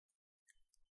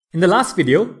In the last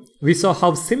video, we saw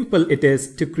how simple it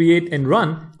is to create and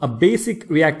run a basic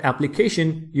React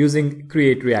application using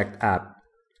Create React App.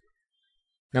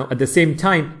 Now, at the same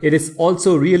time, it is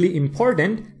also really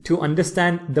important to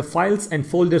understand the files and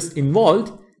folders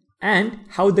involved and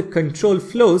how the control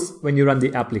flows when you run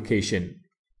the application.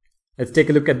 Let's take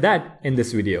a look at that in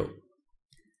this video.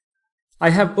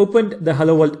 I have opened the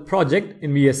Hello World project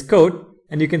in VS Code,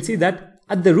 and you can see that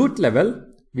at the root level,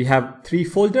 we have 3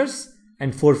 folders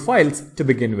and 4 files to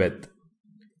begin with.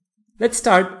 Let's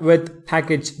start with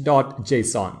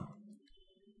package.json.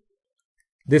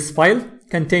 This file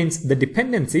contains the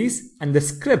dependencies and the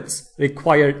scripts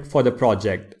required for the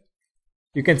project.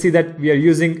 You can see that we are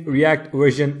using React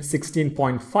version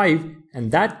 16.5,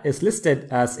 and that is listed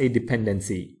as a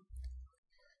dependency.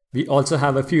 We also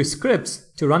have a few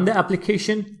scripts to run the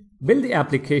application, build the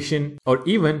application, or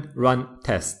even run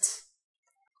tests.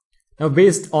 Now,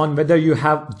 based on whether you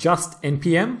have just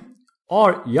npm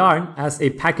or yarn as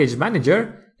a package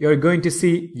manager, you're going to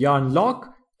see yarn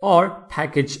lock or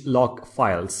package lock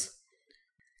files.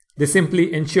 They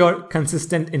simply ensure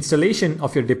consistent installation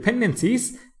of your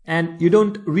dependencies, and you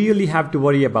don't really have to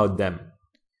worry about them.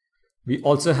 We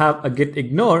also have a git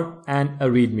ignore and a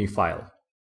readme file.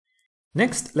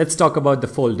 Next, let's talk about the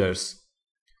folders.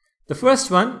 The first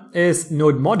one is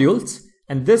node modules,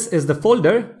 and this is the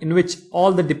folder in which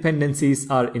all the dependencies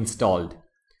are installed.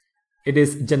 It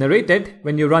is generated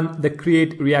when you run the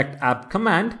create react app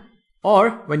command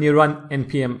or when you run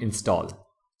npm install.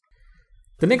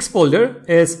 The next folder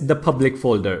is the public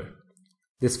folder.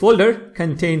 This folder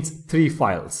contains 3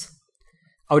 files.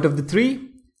 Out of the 3,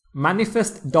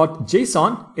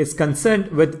 manifest.json is concerned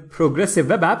with progressive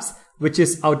web apps, which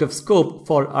is out of scope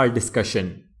for our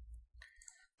discussion.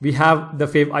 We have the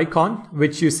fave icon,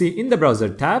 which you see in the browser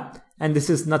tab, and this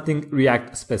is nothing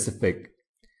React specific.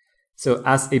 So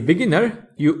as a beginner,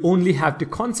 you only have to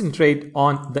concentrate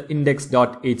on the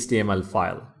index.html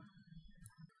file.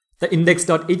 The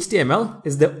index.html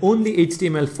is the only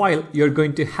HTML file you're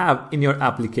going to have in your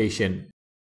application.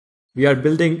 We are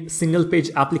building single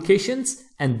page applications,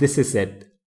 and this is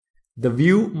it. The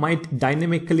view might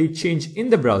dynamically change in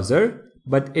the browser,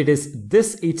 but it is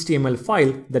this HTML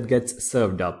file that gets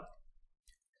served up.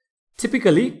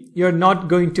 Typically, you're not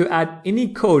going to add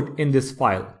any code in this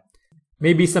file.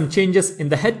 Maybe some changes in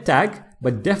the head tag,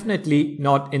 but definitely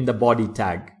not in the body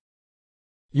tag.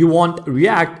 You want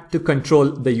React to control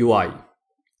the UI.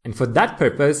 And for that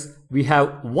purpose, we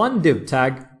have one div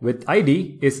tag with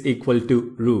ID is equal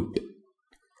to root.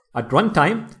 At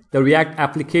runtime, the React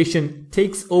application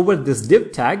takes over this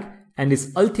div tag and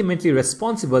is ultimately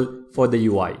responsible for the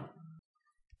UI.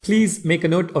 Please make a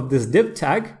note of this div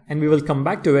tag, and we will come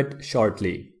back to it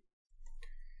shortly.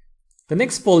 The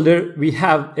next folder we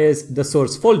have is the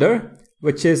source folder,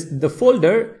 which is the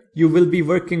folder you will be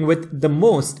working with the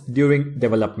most during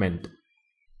development.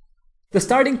 The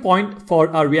starting point for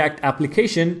our React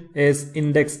application is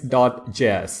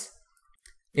index.js.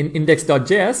 In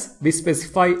index.js, we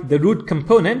specify the root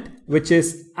component, which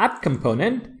is app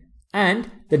component, and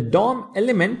the DOM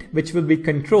element, which will be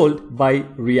controlled by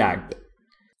React.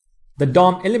 The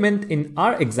DOM element in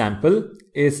our example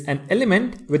is an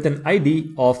element with an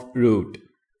ID of root.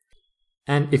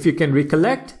 And if you can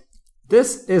recollect,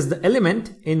 this is the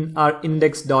element in our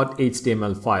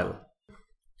index.html file.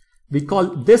 We call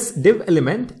this div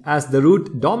element as the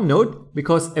root DOM node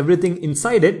because everything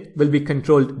inside it will be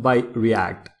controlled by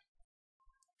React.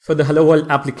 For the Hello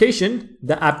World application,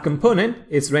 the app component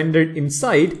is rendered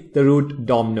inside the root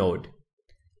DOM node.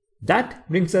 That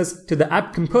brings us to the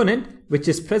app component, which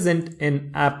is present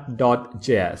in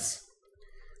app.js.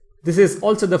 This is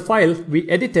also the file we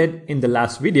edited in the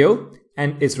last video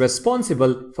and is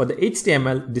responsible for the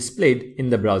HTML displayed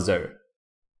in the browser.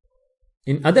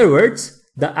 In other words,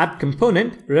 the app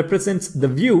component represents the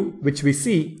view which we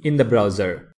see in the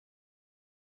browser.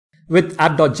 With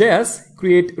app.js,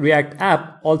 Create React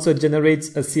App also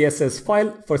generates a CSS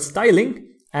file for styling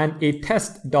and a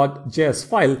test.js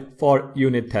file for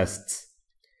unit tests.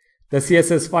 The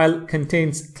CSS file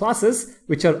contains classes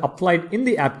which are applied in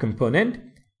the app component,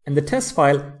 and the test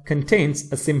file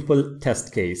contains a simple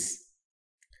test case.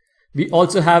 We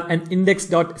also have an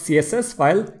index.css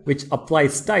file which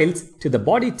applies styles to the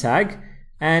body tag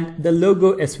and the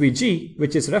logo SVG,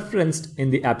 which is referenced in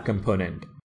the app component.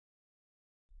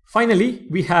 Finally,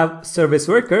 we have service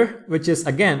worker, which is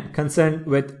again concerned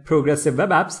with progressive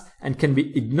web apps and can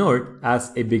be ignored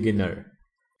as a beginner.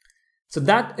 So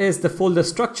that is the folder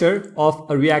structure of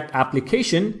a React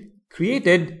application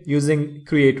created using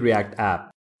Create React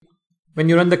App. When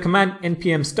you run the command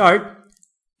npm start,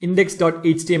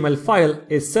 index.html file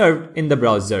is served in the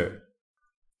browser.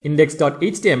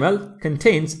 Index.html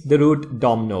contains the root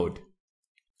DOM node.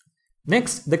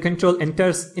 Next, the control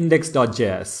enters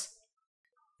index.js.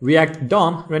 React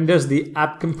DOM renders the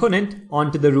app component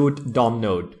onto the root DOM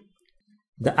node.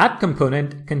 The app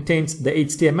component contains the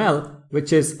HTML,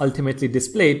 which is ultimately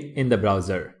displayed in the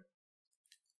browser.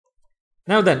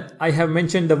 Now then, I have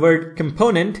mentioned the word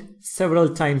component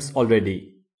several times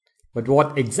already. But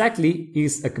what exactly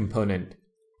is a component?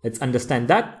 Let's understand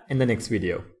that in the next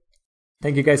video.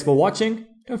 Thank you guys for watching.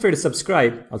 Don't forget to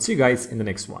subscribe. I'll see you guys in the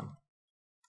next one.